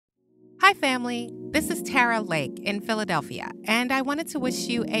Hi, family. This is Tara Lake in Philadelphia, and I wanted to wish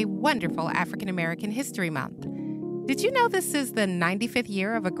you a wonderful African American History Month. Did you know this is the 95th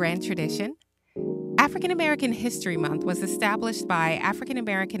year of a grand tradition? African American History Month was established by African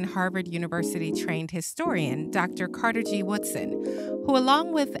American Harvard University trained historian Dr. Carter G. Woodson, who,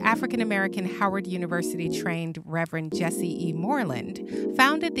 along with African American Howard University trained Reverend Jesse E. Moreland,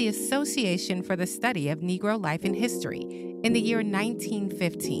 founded the Association for the Study of Negro Life and History in the year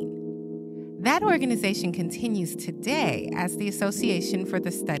 1915. That organization continues today as the Association for the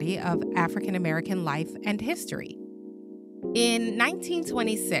Study of African American Life and History. In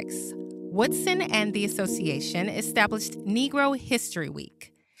 1926, Woodson and the association established Negro History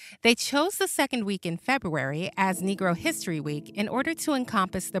Week. They chose the second week in February as Negro History Week in order to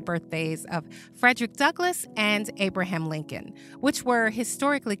encompass the birthdays of Frederick Douglass and Abraham Lincoln, which were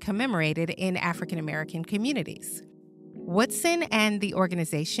historically commemorated in African American communities. Woodson and the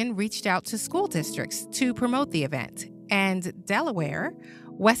organization reached out to school districts to promote the event, and Delaware,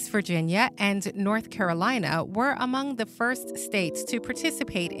 West Virginia, and North Carolina were among the first states to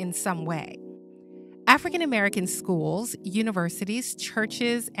participate in some way. African American schools, universities,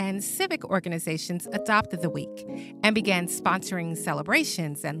 churches, and civic organizations adopted the week and began sponsoring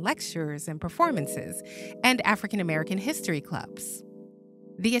celebrations and lectures and performances and African American history clubs.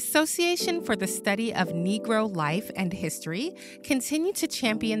 The Association for the Study of Negro Life and History continued to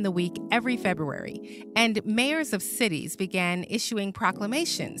champion the week every February, and mayors of cities began issuing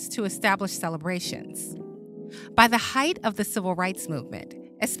proclamations to establish celebrations. By the height of the Civil Rights Movement,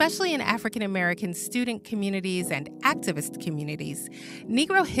 especially in African American student communities and activist communities,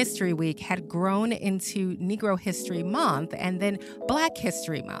 Negro History Week had grown into Negro History Month and then Black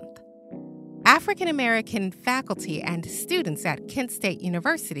History Month. African American faculty and students at Kent State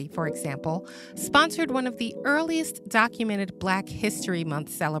University, for example, sponsored one of the earliest documented Black History Month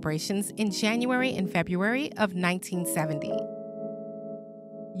celebrations in January and February of 1970.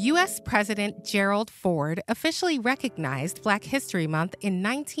 U.S. President Gerald Ford officially recognized Black History Month in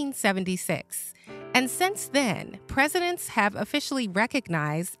 1976, and since then, presidents have officially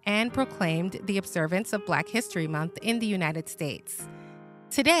recognized and proclaimed the observance of Black History Month in the United States.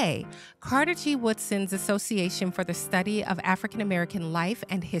 Today, Carter G. Woodson's Association for the Study of African American Life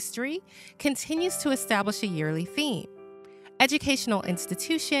and History continues to establish a yearly theme. Educational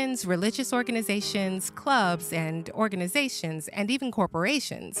institutions, religious organizations, clubs and organizations, and even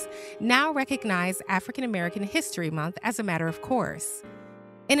corporations now recognize African American History Month as a matter of course.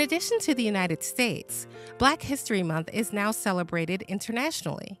 In addition to the United States, Black History Month is now celebrated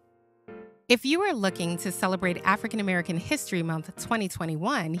internationally. If you are looking to celebrate African American History Month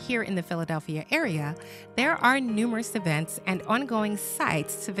 2021 here in the Philadelphia area, there are numerous events and ongoing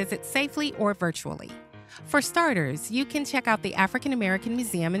sites to visit safely or virtually. For starters, you can check out the African American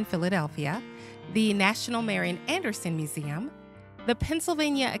Museum in Philadelphia, the National Marian Anderson Museum, the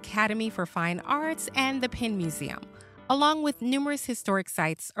Pennsylvania Academy for Fine Arts, and the Penn Museum, along with numerous historic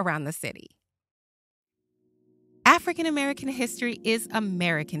sites around the city. African American history is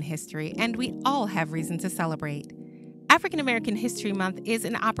American history, and we all have reason to celebrate. African American History Month is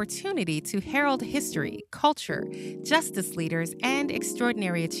an opportunity to herald history, culture, justice leaders, and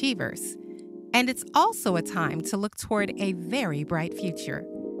extraordinary achievers. And it's also a time to look toward a very bright future.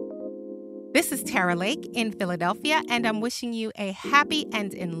 This is Tara Lake in Philadelphia, and I'm wishing you a happy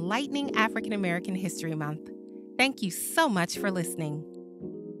and enlightening African American History Month. Thank you so much for listening.